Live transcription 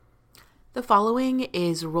The following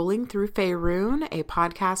is Rolling Through Faerun, a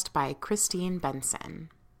podcast by Christine Benson.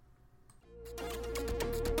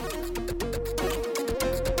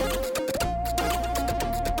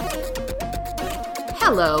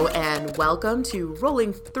 Hello and welcome to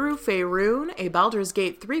Rolling Through Faerun, a Baldur's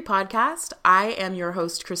Gate 3 podcast. I am your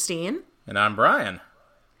host, Christine. And I'm Brian.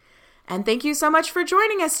 And thank you so much for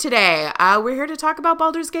joining us today. We're here to talk about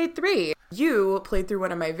Baldur's Gate 3. You played through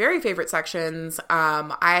one of my very favorite sections.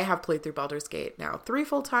 I have played through Baldur's Gate now 3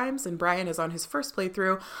 full times, and Brian is on his first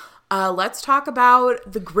playthrough. Let's talk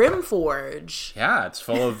about the Grimforge. Yeah, it's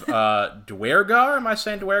full of Duergar. Am I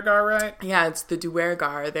saying Duergar right? Yeah, it's the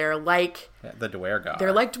Duergar. They're like... Yeah, the Duergar.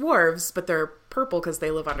 They're like dwarves, but they're purple because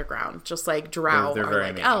they live underground, just like Drow they're are very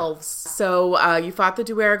like mean. elves. So you fought the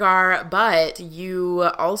Duergar, but you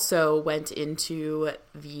also went into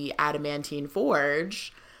the Adamantine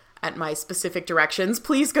Forge at my specific directions.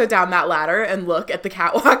 Please go down that ladder and look at the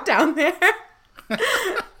catwalk down there.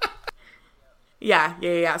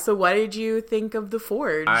 Yeah. So what did you think of the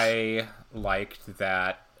Forge? I liked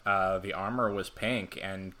that the armor was pink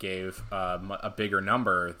and gave a bigger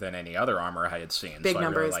number than any other armor I had seen. Big so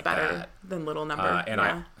number really is liked better that. than little number.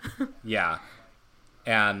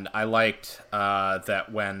 And I liked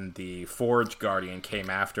that when the Forge Guardian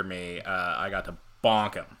came after me, I got to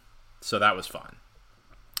bonk him. So that was fun.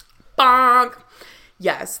 Bonk!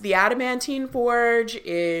 Yes, the Adamantine Forge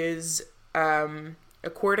is,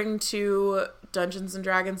 according to Dungeons &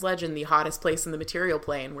 Dragons legend, the hottest place in the material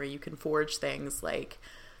plane where you can forge things like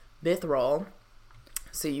mithril.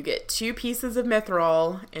 So you get 2 pieces of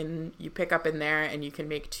mithril and you pick up in there and you can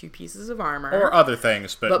make 2 pieces of armor. Or other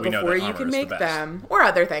things, but we know that before armor you can is make the best. them, or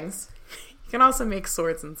other things, you can also make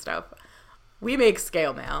swords and stuff. We make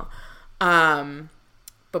scale mail.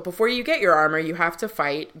 But before you get your armor, you have to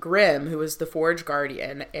fight Grim, who is the Forge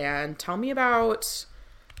Guardian. And tell me a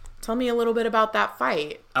little bit about that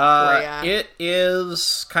fight. It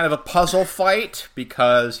is kind of a puzzle fight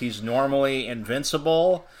because he's normally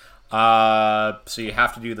invincible. So you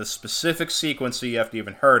have to do the specific sequence so you have to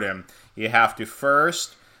even hurt him. You have to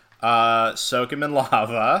first soak him in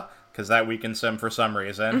lava, because that weakens him for some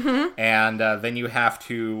reason. Mm-hmm. And then you have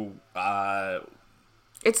to...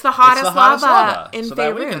 It's the hottest lava in so Faerun.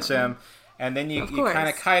 That weakens him. And then you kind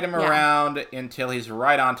of kite him around until he's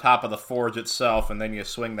right on top of the forge itself, and then you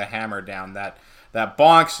swing the hammer down. That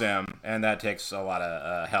bonks him, and that takes a lot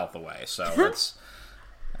of health away. So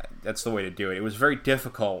that's the way to do it. It was very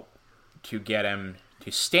difficult to get him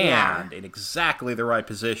to stand in exactly the right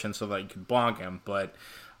position so that you could bonk him, but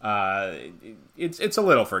it's a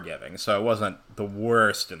little forgiving, so it wasn't the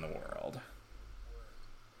worst in the world.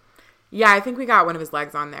 Yeah, I think we got one of his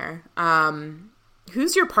legs on there.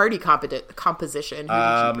 Who's your party composition? Who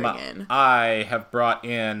did you bring in? I have brought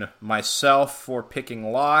in myself for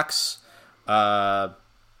picking locks. I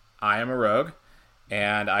am a rogue.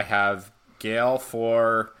 And I have Gale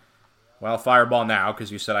for, Fireball now,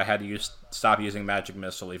 because you said I had to stop using Magic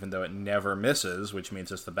Missile, even though it never misses, which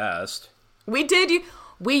means it's the best. We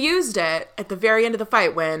used it at the very end of the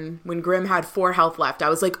fight when Grim had 4 health left. I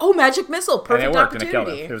was like, oh, Magic Missile, perfect and it worked, opportunity. And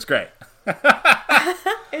it killed him. It was great.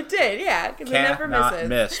 It did, yeah, because it never misses.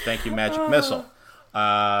 Miss. Thank you, Magic Missile.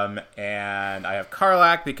 And I have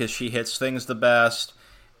Karlak because she hits things the best.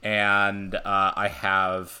 And I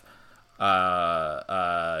have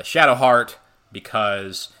Shadowheart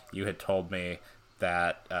because you had told me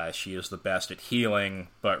that she is the best at healing,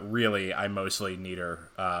 but really I mostly need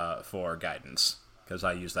her for guidance, because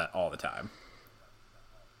I use that all the time.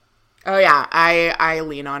 Oh yeah, I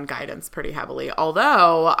lean on guidance pretty heavily.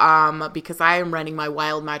 Although, because I am running my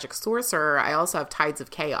Wild Magic Sorcerer, I also have Tides of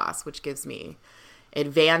Chaos, which gives me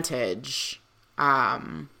advantage.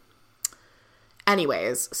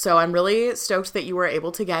 Anyways, so I'm really stoked that you were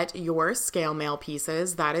able to get your scale mail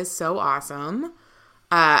pieces. That is so awesome.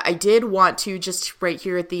 I did want to just right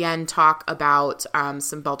here at the end talk about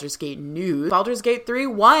some Baldur's Gate news. Baldur's Gate 3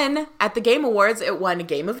 won at the Game Awards. It won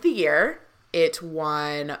Game of the Year. It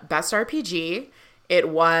won Best RPG. It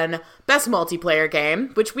won Best Multiplayer Game,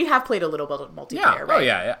 which we have played a little bit of multiplayer, right? Oh,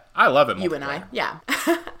 yeah. I love it. You and I, yeah.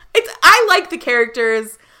 I like the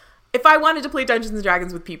characters. If I wanted to play Dungeons &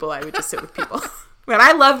 Dragons with people, I would just sit with people. But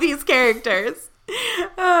I love these characters.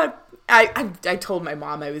 I told my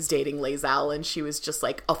mom I was dating Lae'zel, and she was just,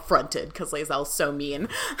 like, affronted because Lae'zel's so mean.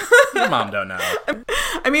 Your mom don't know.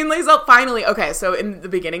 I mean, Lae'zel finally... Okay, so in the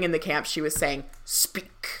beginning in the camp, she was saying,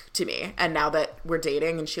 speak to me. And now that we're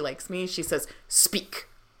dating and she likes me, she says, speak.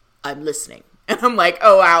 I'm listening. And I'm like,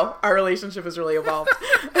 oh, wow, our relationship has really evolved.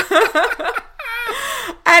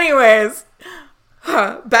 Anyways,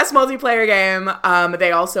 Best multiplayer game.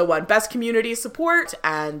 They also won Best Community Support,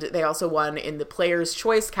 and they also won in the Player's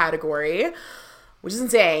Choice category, which is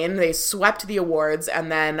insane. They swept the awards,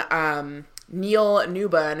 and then Neil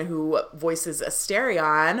Newbon, who voices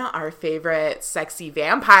Asterion, our favorite sexy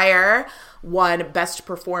vampire, won Best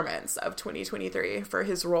Performance of 2023 for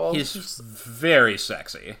his role. He's very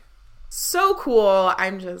sexy. So cool.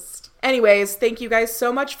 Anyways, thank you guys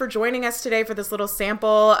so much for joining us today for this little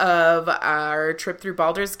sample of our trip through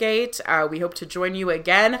Baldur's Gate. We hope to join you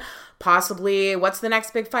again. Possibly, what's the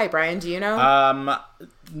next big fight, Brian? Do you know?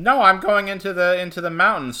 No, I'm going into the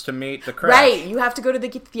mountains to meet the Kresh. Right, you have to go to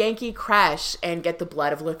the Yankee Kresh and get the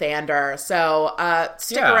Blood of Lathander. So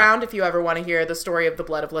stick around if you ever want to hear the story of the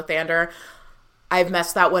Blood of Lathander. I've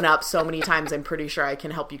messed that one up so many times, I'm pretty sure I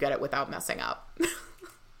can help you get it without messing up.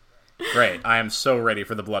 Great. I am so ready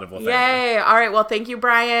for the Blood of Lathander. Yay. All right, well, thank you,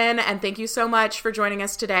 Brian, and thank you so much for joining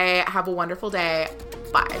us today. Have a wonderful day.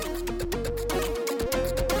 Bye.